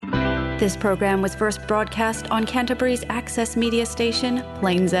This program was first broadcast on Canterbury's access media station,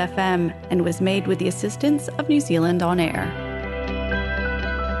 Plains FM, and was made with the assistance of New Zealand On Air.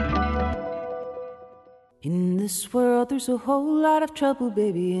 In this world there's a whole lot of trouble,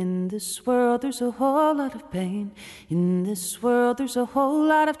 baby. In this world there's a whole lot of pain. In this world there's a whole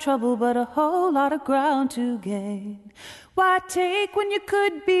lot of trouble, but a whole lot of ground to gain. Why take when you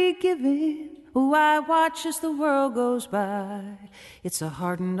could be giving? Why watch as the world goes by? It's a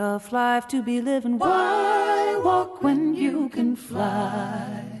hard enough life to be living. Why walk when you can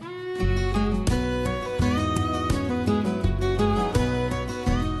fly?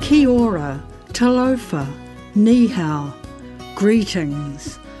 Kia ora, talofa, ni hao,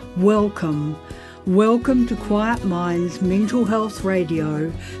 greetings, welcome. Welcome to Quiet Minds Mental Health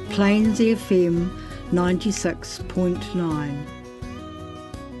Radio, Plains FM 96.9.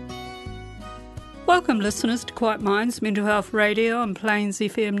 Welcome listeners to Quiet Minds Mental Health Radio on Plains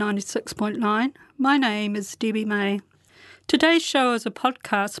FM 96.9. My name is Debbie May. Today's show is a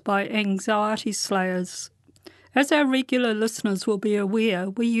podcast by Anxiety Slayers. As our regular listeners will be aware,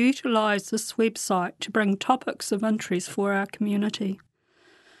 we utilise this website to bring topics of interest for our community.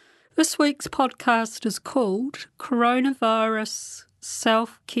 This week's podcast is called Coronavirus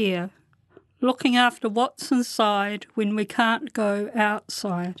Self-Care, looking after what's inside when we can't go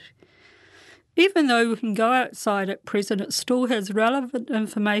outside. Even though we can go outside at present, it still has relevant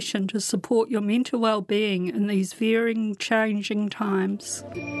information to support your mental well-being in these varying, changing times.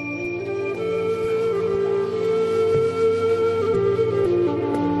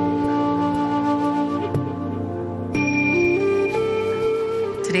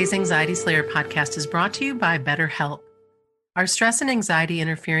 Today's Anxiety Slayer podcast is brought to you by BetterHelp. Are stress and anxiety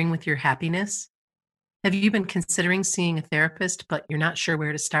interfering with your happiness? Have you been considering seeing a therapist, but you're not sure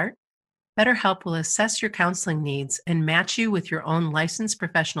where to start? BetterHelp will assess your counseling needs and match you with your own licensed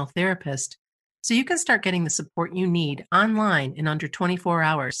professional therapist so you can start getting the support you need online in under 24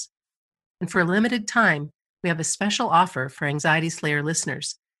 hours. And for a limited time, we have a special offer for Anxiety Slayer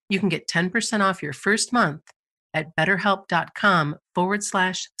listeners. You can get 10% off your first month at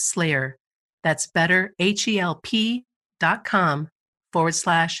betterhelp.com/slayer. That's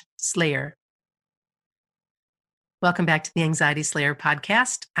betterhelp.com/slayer. Welcome back to the Anxiety Slayer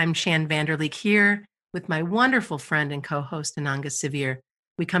podcast. I'm Shan Vanderleek here with my wonderful friend and co-host Ananga Sivir.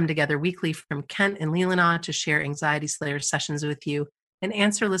 We come together weekly from Kent and Leelanau to share Anxiety Slayer sessions with you and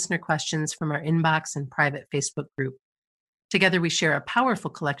answer listener questions from our inbox and private Facebook group. Together we share a powerful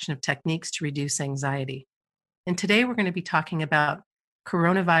collection of techniques to reduce anxiety. And today we're going to be talking about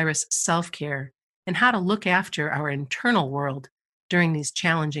coronavirus self-care and how to look after our internal world during these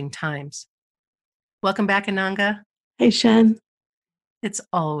challenging times. Welcome back, Ananga. Hey, Shan. It's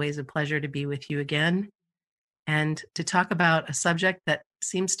always a pleasure to be with you again and to talk about a subject that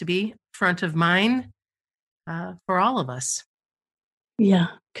seems to be front of mind for all of us. Yeah,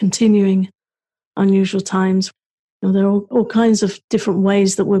 continuing unusual times. There are all kinds of different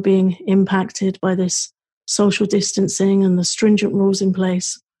ways that we're being impacted by this social distancing and the stringent rules in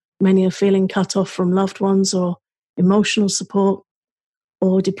place. Many are feeling cut off from loved ones or emotional support,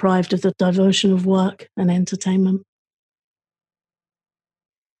 or deprived of the diversion of work and entertainment.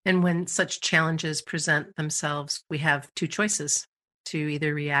 And when such challenges present themselves, we have two choices to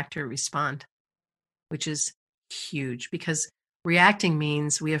either react or respond, which is huge because reacting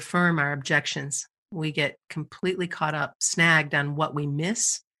means we affirm our objections. We get completely caught up, snagged on what we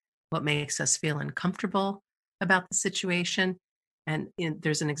miss, what makes us feel uncomfortable about the situation. And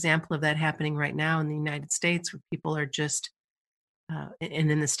there's an example of that happening right now in the United States where people are just, and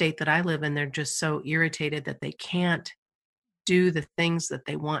in the state that I live in, they're just so irritated that they can't do the things that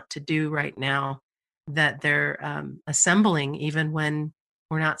they want to do right now, that they're assembling even when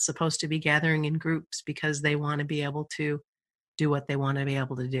we're not supposed to be gathering in groups because they want to be able to do what they want to be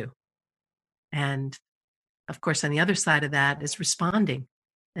able to do. And of course, on the other side of that is responding.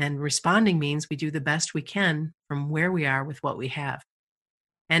 And responding means we do the best we can from where we are with what we have.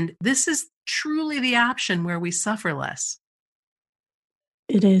 And this is truly the option where we suffer less.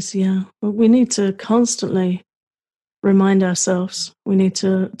 It is, yeah. But we need to constantly remind ourselves. We need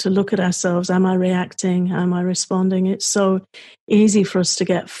to look at ourselves. Am I reacting? Am I responding? It's so easy for us to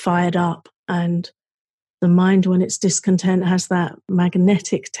get fired up. And the mind, when it's discontent, has that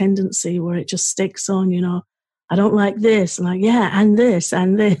magnetic tendency where it just sticks on, I don't like this. I'm like, yeah, and this,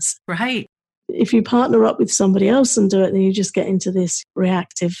 and this. Right. If you partner up with somebody else and do it, then you just get into this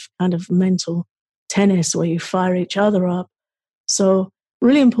reactive kind of mental tennis where you fire each other up. So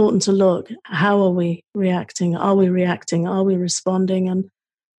really important to look, how are we reacting? Are we reacting? Are we responding? And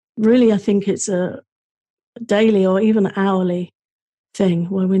really, I think it's a daily or even hourly thing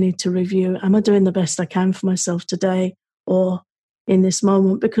where we need to review, am I doing the best I can for myself today or in this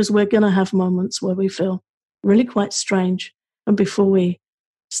moment? Because we're going to have moments where we feel really quite strange. And before we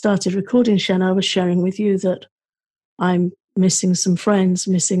started recording, Shen, I was sharing with you that I'm missing some friends,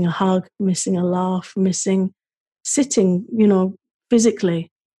 missing a hug, missing a laugh, missing sitting, physically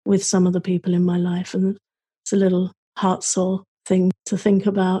with some of the people in my life. And it's a little heart sore thing to think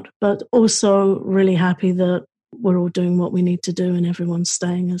about, but also really happy that we're all doing what we need to do and everyone's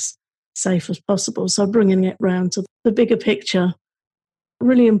staying as safe as possible. So bringing it round to the bigger picture,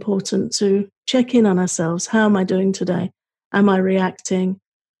 really important to check in on ourselves. How am I doing today? Am I reacting?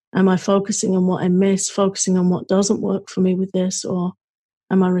 Am I focusing on what I miss, focusing on what doesn't work for me with this, or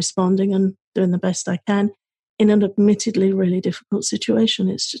am I responding and doing the best I can in an admittedly really difficult situation?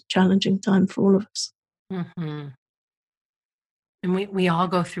 It's just a challenging time for all of us. Mm-hmm. And we all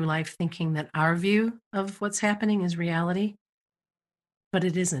go through life thinking that our view of what's happening is reality, but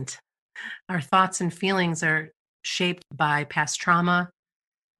it isn't. Our thoughts and feelings are shaped by past trauma,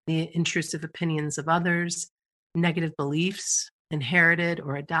 the intrusive opinions of others, negative beliefs, inherited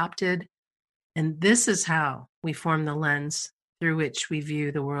or adopted. And this is how we form the lens through which we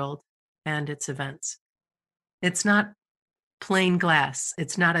view the world and its events. It's not plain glass.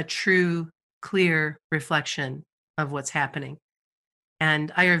 It's not a true, clear reflection of what's happening.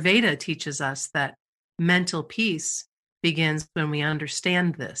 And Ayurveda teaches us that mental peace begins when we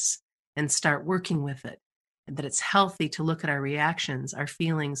understand this and start working with it, and that it's healthy to look at our reactions, our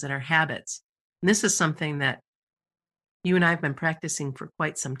feelings, and our habits. And this is something that you and I have been practicing for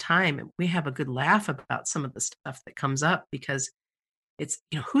quite some time. And we have a good laugh about some of the stuff that comes up because it's,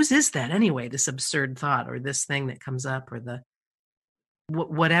 whose is that anyway, this absurd thought or this thing that comes up or the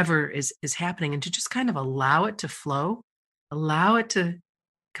whatever is happening, and to just kind of allow it to flow, allow it to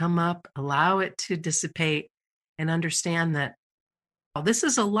come up, allow it to dissipate, and understand that, well, this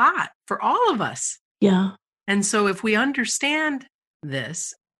is a lot for all of us. Yeah. And so if we understand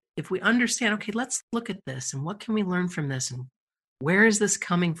this, if we understand, okay, let's look at this and what can we learn from this and where is this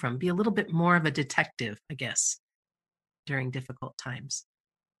coming from? Be a little bit more of a detective, I guess, during difficult times.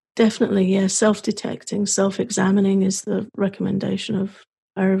 Definitely, yeah. Self-detecting, self-examining is the recommendation of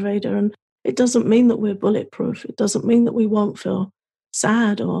Ayurveda. And it doesn't mean that we're bulletproof. It doesn't mean that we won't feel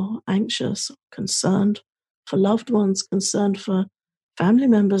sad or anxious or concerned for loved ones, concerned for family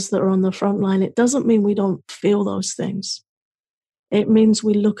members that are on the front line. It doesn't mean we don't feel those things. It means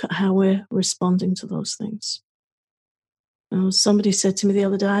we look at how we're responding to those things. Somebody said to me the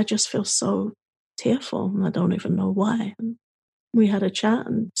other day, I just feel so tearful and I don't even know why. And we had a chat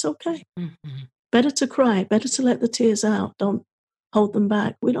and it's okay. Mm-hmm. Better to cry, better to let the tears out. Don't hold them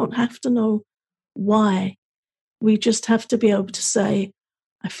back. We don't have to know why. We just have to be able to say,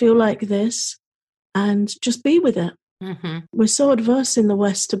 I feel like this, and just be with it. Mm-hmm. We're so adverse in the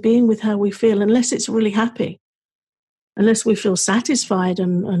West to being with how we feel, unless it's really happy, unless we feel satisfied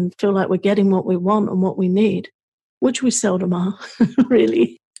and feel like we're getting what we want and what we need, which we seldom are,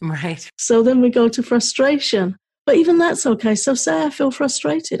 really. Right. So then we go to frustration. But even that's okay. So say I feel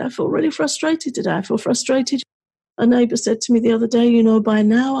frustrated. I feel really frustrated today. I feel frustrated. A neighbor said to me the other day, by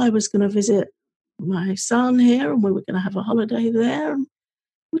now I was going to visit my son here and we were going to have a holiday there. And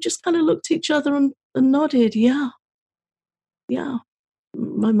we just kind of looked at each other and nodded. Yeah.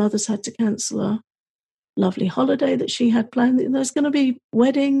 My mother's had to cancel a lovely holiday that she had planned. There's going to be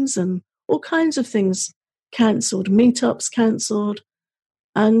weddings and all kinds of things cancelled, meetups cancelled.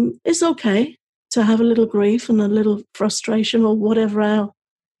 And it's okay to have a little grief and a little frustration or whatever our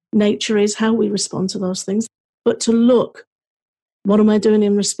nature is, how we respond to those things. But to look, what am I doing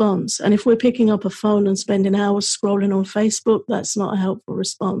in response? And if we're picking up a phone and spending hours scrolling on Facebook, that's not a helpful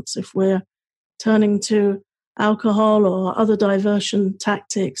response. If we're turning to alcohol or other diversion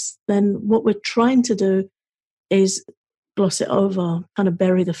tactics, then what we're trying to do is gloss it over, kind of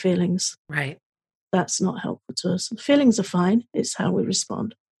bury the feelings. Right. That's not helpful to us. Feelings are fine. It's how we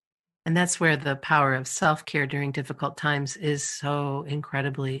respond. And that's where the power of self-care during difficult times is so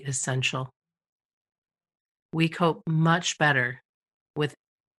incredibly essential. We cope much better with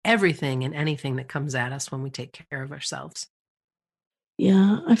everything and anything that comes at us when we take care of ourselves.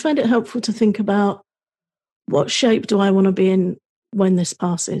 Yeah, I find it helpful to think about what shape do I want to be in when this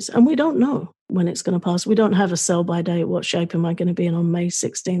passes? And we don't know when it's going to pass. We don't have a sell-by date. What shape am I going to be in on May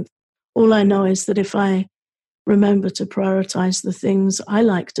 16th? All I know is that if I remember to prioritize the things I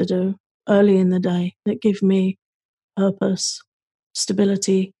like to do early in the day that give me purpose,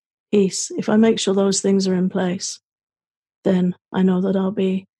 stability, peace, if I make sure those things are in place, then I know that I'll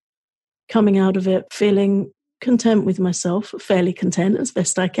be coming out of it feeling content with myself, fairly content as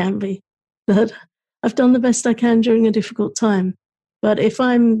best I can be, that I've done the best I can during a difficult time. But if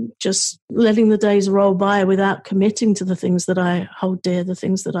I'm just letting the days roll by without committing to the things that I hold dear, the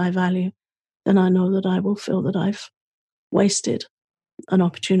things that I value, then I know that I will feel that I've wasted an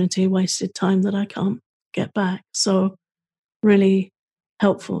opportunity, wasted time that I can't get back. So really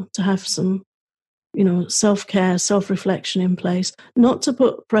helpful to have some, self-care, self-reflection in place, not to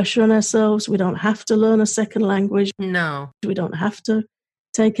put pressure on ourselves. We don't have to learn a second language. No. We don't have to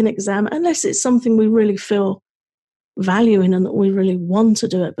take an exam unless it's something we really feel value in and that we really want to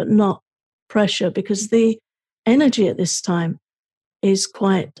do it, but not pressure, because the energy at this time is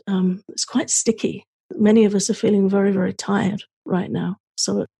quite sticky. Many of us are feeling very, very tired right now.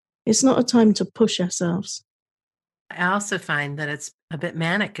 So it's not a time to push ourselves. I also find that it's a bit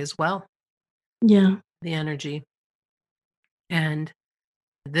manic as well. Yeah. The energy. And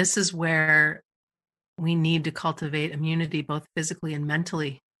this is where we need to cultivate immunity, both physically and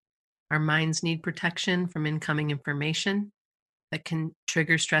mentally. Our minds need protection from incoming information that can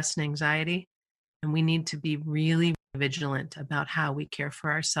trigger stress and anxiety. And we need to be really vigilant about how we care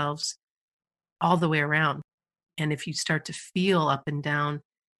for ourselves all the way around. And if you start to feel up and down,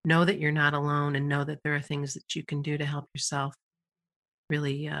 know that you're not alone, and know that there are things that you can do to help yourself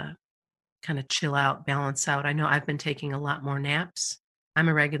really kind of chill out, balance out. I know I've been taking a lot more naps. I'm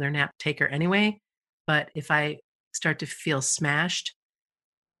a regular nap taker anyway, but if I start to feel smashed,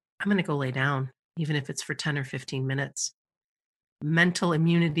 I'm going to go lay down, even if it's for 10 or 15 minutes. Mental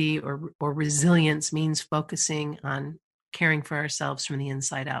immunity or resilience means focusing on caring for ourselves from the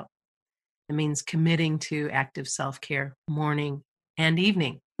inside out. It means committing to active self-care morning and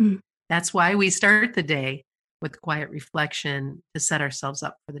evening. That's why we start the day with quiet reflection to set ourselves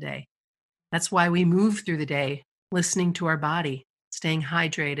up for the day. That's why we move through the day, listening to our body, staying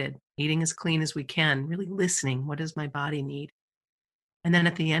hydrated, eating as clean as we can, really listening. What does my body need? And then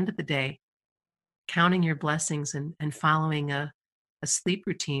at the end of the day, counting your blessings and following a sleep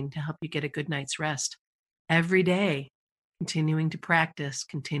routine to help you get a good night's rest. Every day, continuing to practice,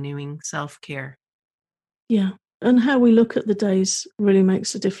 continuing self-care. Yeah. And how we look at the days really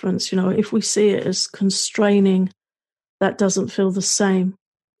makes a difference. If we see it as constraining, that doesn't feel the same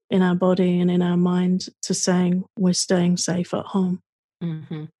in our body and in our mind to saying we're staying safe at home.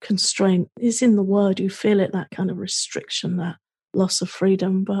 Mm-hmm. Constraint is in the word. You feel it, that kind of restriction, that loss of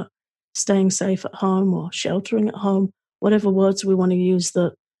freedom. But staying safe at home or sheltering at home, whatever words we want to use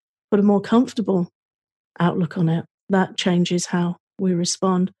that put a more comfortable outlook on it, that changes how we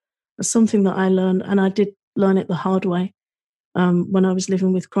respond. It's something that I learned, and I did learn it the hard way. When I was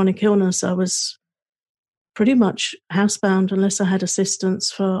living with chronic illness, I was pretty much housebound unless I had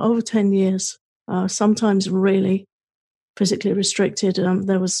assistance for over 10 years, sometimes really physically restricted.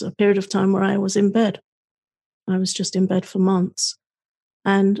 There was a period of time where I was in bed. I was just in bed for months.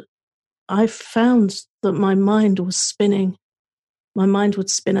 And I found that my mind was spinning. My mind would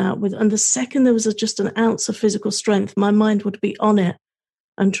spin out and the second there was just an ounce of physical strength, my mind would be on it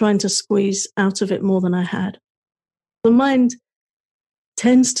and trying to squeeze out of it more than I had. The mind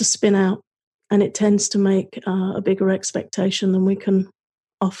tends to spin out, and it tends to make a bigger expectation than we can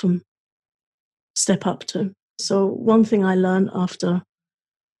often step up to. So one thing I learned after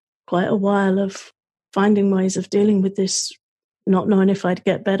quite a while of finding ways of dealing with this, not knowing if I'd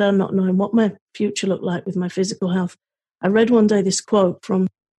get better, not knowing what my future looked like with my physical health, I read one day this quote from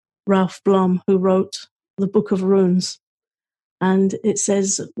Ralph Blum, who wrote the Book of Runes. And it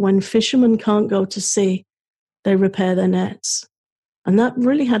says, when fishermen can't go to sea, they repair their nets. And that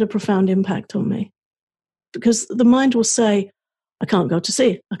really had a profound impact on me, because the mind will say, I can't go to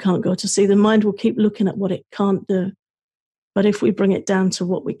sea. I can't go to sea. The mind will keep looking at what it can't do. But if we bring it down to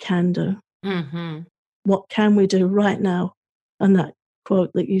what we can do, what can we do right now? And that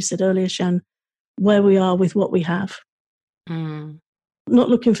quote that you said earlier, Shan, where we are with what we have. Not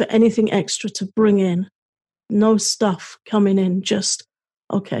looking for anything extra to bring in. No stuff coming in, just,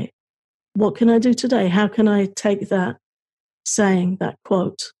 okay, what can I do today? How can I take that saying, that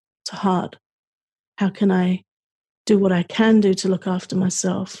quote, to heart? How can I do what I can do to look after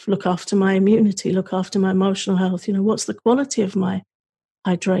myself, look after my immunity, look after my emotional health? What's the quality of my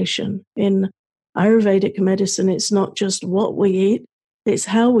hydration? In Ayurvedic medicine, it's not just what we eat, it's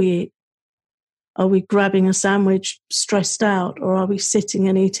how we eat. Are we grabbing a sandwich stressed out, or are we sitting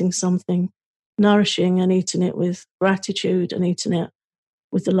and eating something nourishing and eating it with gratitude and eating it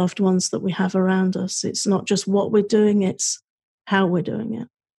with the loved ones that we have around us? It's not just what we're doing, it's how we're doing it.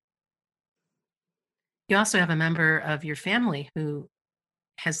 You also have a member of your family who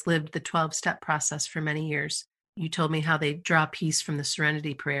has lived the 12-step process for many years. You told me how they draw peace from the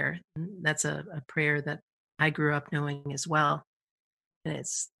Serenity Prayer. That's a prayer that I grew up knowing as well. And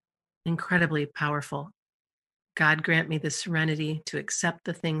it's incredibly powerful. God grant me the serenity to accept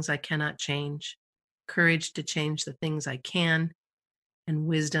the things I cannot change, courage to change the things I can, and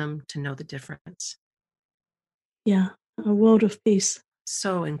wisdom to know the difference. Yeah, a world of peace.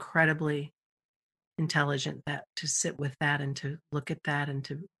 So incredibly intelligent that to sit with that and to look at that and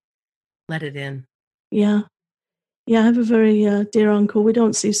to let it in. Yeah. Yeah, I have a very dear uncle. We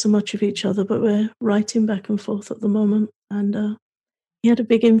don't see so much of each other, but we're writing back and forth at the moment. And he had a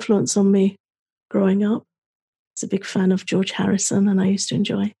big influence on me growing up. He's a big fan of George Harrison, and I used to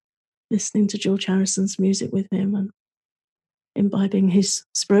enjoy listening to George Harrison's music with him and imbibing his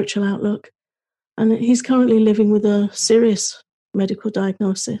spiritual outlook. And he's currently living with a serious medical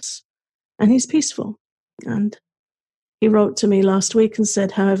diagnosis, and he's peaceful. And he wrote to me last week and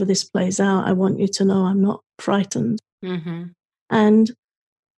said, however this plays out, I want you to know I'm not frightened. Mm-hmm. And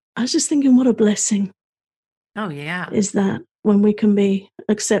I was just thinking, what a blessing. Oh, yeah. Is that when we can be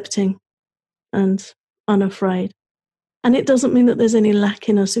accepting and unafraid. And it doesn't mean that there's any lack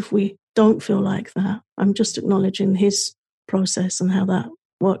in us if we don't feel like that. I'm just acknowledging his process and how that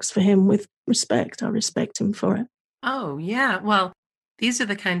works for him with respect. I respect him for it. Oh, yeah. Well, these are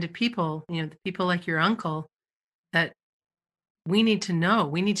the kind of people, the people like your uncle that we need to know.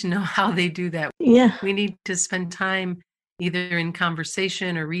 We need to know how they do that. Yeah. We need to spend time either in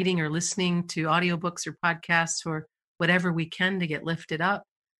conversation or reading or listening to audiobooks or podcasts or whatever we can to get lifted up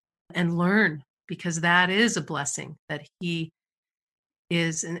and learn, because that is a blessing that he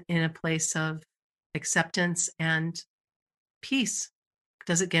is in a place of acceptance and peace.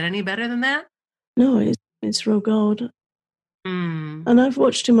 Does it get any better than that? No, it's real gold. Mm. And I've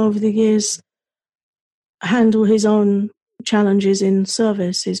watched him over the years handle his own challenges in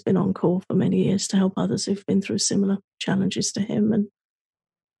service. He's been on call for many years to help others who've been through similar challenges to him. And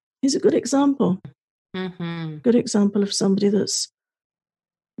he's a good example. Mm-hmm. Good example of somebody that's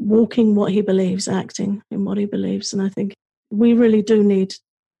walking what he believes, acting in what he believes. And I think we really do need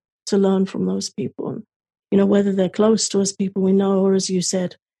to learn from those people. And, whether they're close to us, people we know, or as you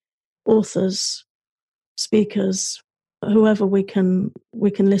said, authors, speakers, whoever we can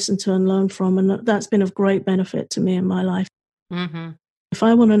listen to and learn from. And that's been of great benefit to me in my life. Mm-hmm. If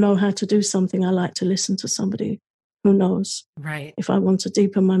I want to know how to do something, I like to listen to somebody who knows. Right. If I want to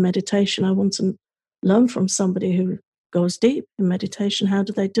deepen my meditation, I want to learn from somebody who goes deep in meditation. How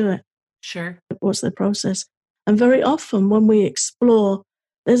do they do it? Sure. What's their process? And very often when we explore,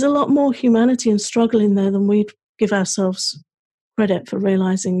 there's a lot more humanity and struggle in there than we'd give ourselves credit for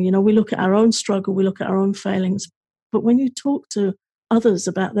realizing. We look at our own struggle, we look at our own failings. But when you talk to others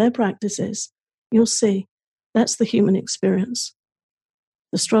about their practices, you'll see that's the human experience.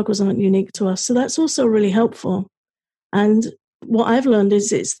 The struggles aren't unique to us. So that's also really helpful. And what I've learned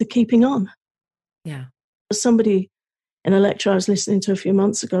is it's the keeping on. Yeah. Somebody in a lecture I was listening to a few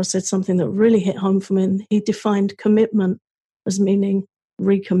months ago said something that really hit home for me. And he defined commitment as meaning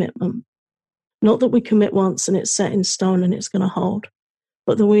recommitment. Not that we commit once and it's set in stone and it's going to hold,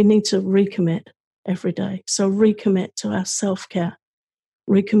 but that we need to recommit every day. So recommit to our self-care,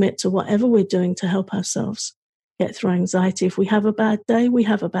 recommit to whatever we're doing to help ourselves get through anxiety. If we have a bad day, we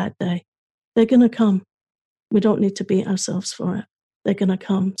have a bad day. They're going to come. We don't need to beat ourselves for it. They're going to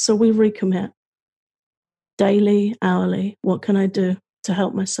come. So we recommit daily, hourly. What can I do to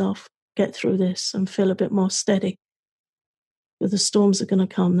help myself get through this and feel a bit more steady? The storms are going to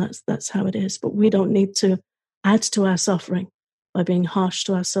come. That's how it is. But we don't need to add to our suffering by being harsh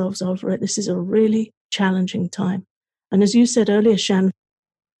to ourselves over it. This is a really challenging time. And as you said earlier, Shan,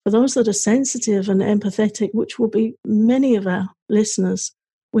 for those that are sensitive and empathetic, which will be many of our listeners,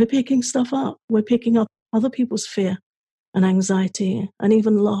 we're picking stuff up. We're picking up other people's fear and anxiety and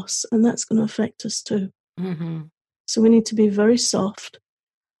even loss, and that's going to affect us too. Mm-hmm. So we need to be very soft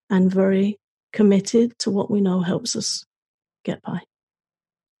and very committed to what we know helps us get by.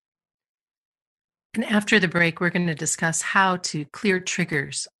 And after the break, we're going to discuss how to clear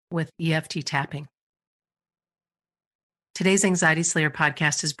triggers with EFT tapping. Today's Anxiety Slayer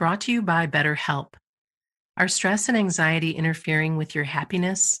podcast is brought to you by BetterHelp. Are stress and anxiety interfering with your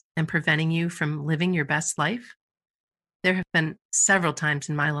happiness and preventing you from living your best life? There have been several times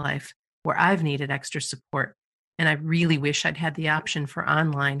in my life where I've needed extra support, and I really wish I'd had the option for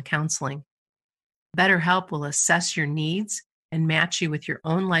online counseling. BetterHelp will assess your needs and match you with your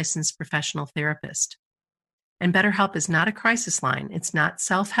own licensed professional therapist. And BetterHelp is not a crisis line. It's not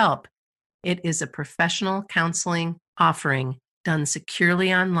self-help. It is a professional counseling offering done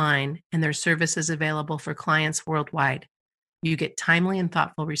securely online, and their service is available for clients worldwide. You get timely and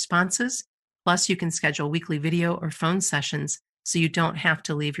thoughtful responses, plus you can schedule weekly video or phone sessions so you don't have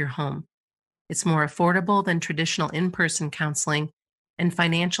to leave your home. It's more affordable than traditional in-person counseling, and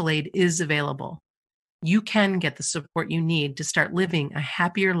financial aid is available. You can get the support you need to start living a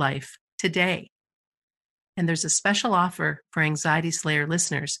happier life today. And there's a special offer for Anxiety Slayer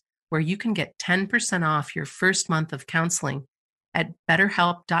listeners where you can get 10% off your first month of counseling at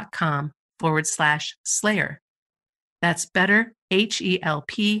betterhelp.com/slayer. That's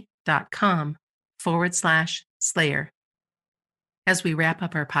betterhelp.com/slayer. As we wrap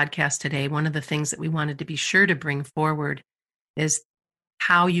up our podcast today, one of the things that we wanted to be sure to bring forward is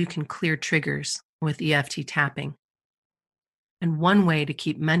how you can clear triggers with EFT tapping. And one way to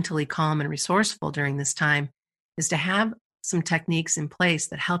keep mentally calm and resourceful during this time is to have some techniques in place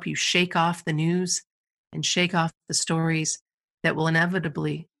that help you shake off the news and shake off the stories that will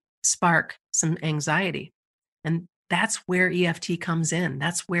inevitably spark some anxiety. And that's where EFT comes in.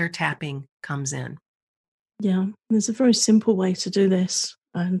 That's where tapping comes in. Yeah, there's a very simple way to do this.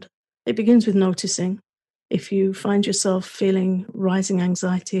 And it begins with noticing. If you find yourself feeling rising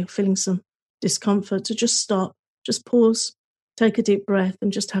anxiety or feeling some discomfort, to just stop, just pause, take a deep breath,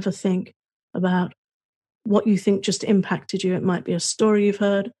 and just have a think about what you think just impacted you. It might be a story you've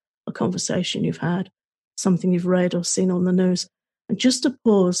heard, a conversation you've had, something you've read or seen on the news. And just to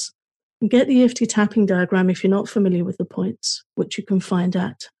pause and get the EFT tapping diagram if you're not familiar with the points, which you can find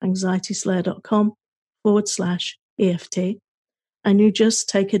at anxietyslayer.com/EFT. And you just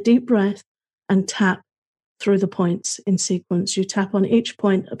take a deep breath and tap through the points in sequence. You tap on each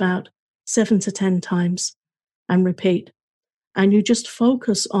point about 7 to 10 times and repeat. And you just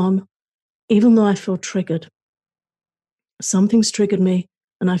focus on, even though I feel triggered, something's triggered me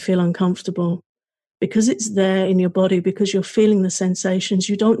and I feel uncomfortable. Because it's there in your body, because you're feeling the sensations,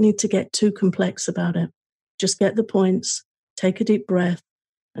 you don't need to get too complex about it. Just get the points, take a deep breath,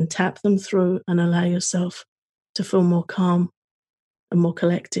 and tap them through and allow yourself to feel more calm and more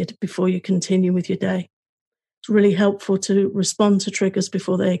collected before you continue with your day. It's really helpful to respond to triggers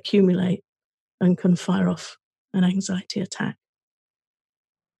before they accumulate and can fire off an anxiety attack.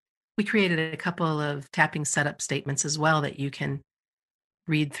 We created a couple of tapping setup statements as well that you can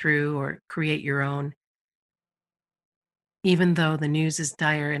read through or create your own. Even though the news is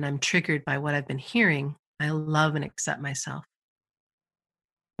dire and I'm triggered by what I've been hearing, I love and accept myself.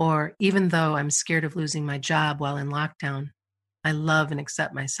 Or even though I'm scared of losing my job while in lockdown, I love and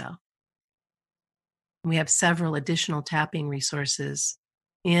accept myself. We have several additional tapping resources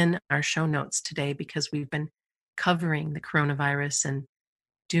in our show notes today because we've been covering the coronavirus and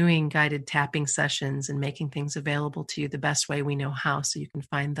doing guided tapping sessions and making things available to you the best way we know how, so you can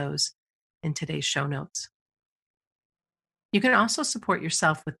find those in today's show notes. You can also support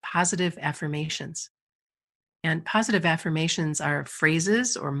yourself with positive affirmations. And positive affirmations are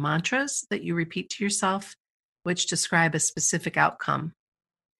phrases or mantras that you repeat to yourself, which describe a specific outcome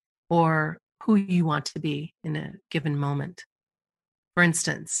or who you want to be in a given moment. For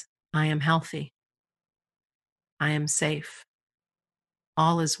instance, I am healthy. I am safe.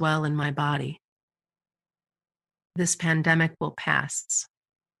 All is well in my body. This pandemic will pass.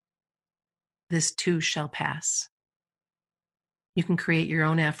 This too shall pass. You can create your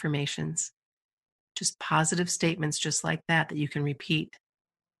own affirmations, just positive statements just like that you can repeat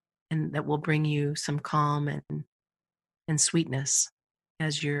and that will bring you some calm and sweetness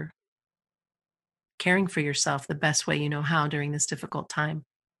as you're caring for yourself the best way you know how during this difficult time.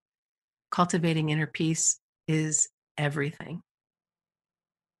 Cultivating inner peace is everything.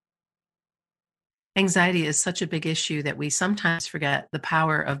 Anxiety is such a big issue that we sometimes forget the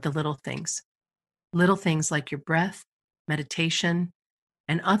power of the little things. Little things like your breath, meditation,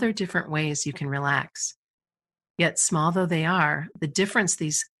 and other different ways you can relax. Yet small though they are, the difference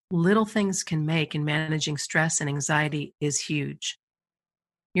these little things can make in managing stress and anxiety is huge.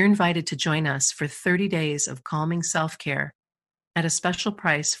 You're invited to join us for 30 days of calming self-care at a special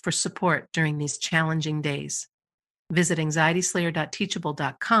price for support during these challenging days. Visit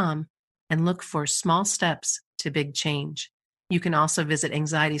anxietyslayer.teachable.com and look for small steps to big change. You can also visit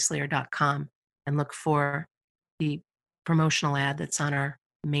anxietyslayer.com and look for the promotional ad that's on our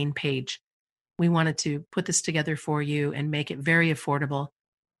main page. We wanted to put this together for you and make it very affordable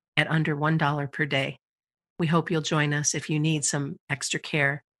at under $1 per day. We hope you'll join us if you need some extra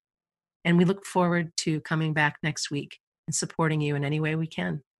care. And we look forward to coming back next week and supporting you in any way we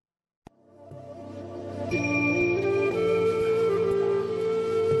can.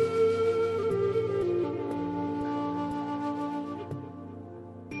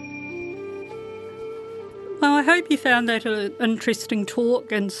 Well, I hope you found that an interesting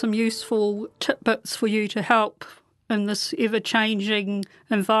talk and some useful tidbits for you to help in this ever-changing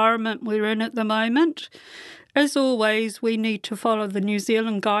environment we're in at the moment. As always, we need to follow the New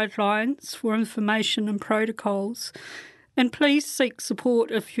Zealand guidelines for information and protocols. And please seek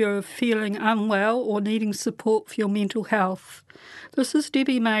support if you're feeling unwell or needing support for your mental health. This is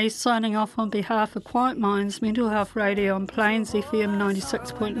Debbie May signing off on behalf of Quiet Minds Mental Health Radio on Plains FM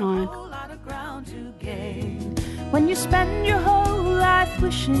 96.9. When you spend your whole life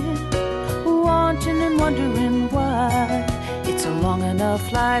wishing, wanting and wondering why it's a long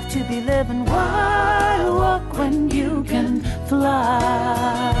enough life to be living. Why walk when you can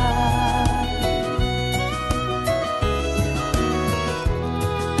fly?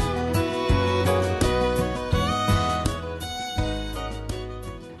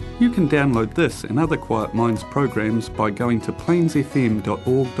 You can download this and other Quiet Minds programs by going to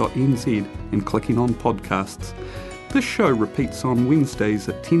plainsfm.org.nz and clicking on podcasts. This show repeats on Wednesdays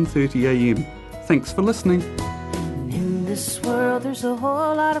at 10:30 a.m. Thanks for listening. In this world there's a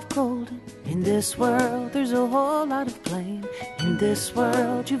whole lot of golden. In this world there's a whole lot of plain. In this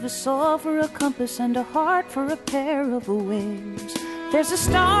world you've a soul for a compass and a heart for a pair of wings. There's a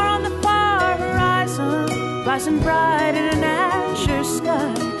star on the far horizon, rising bright in an azure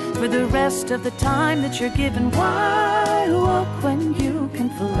sky. For the rest of the time that you're given, why walk when you can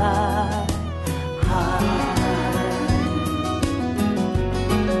fly high?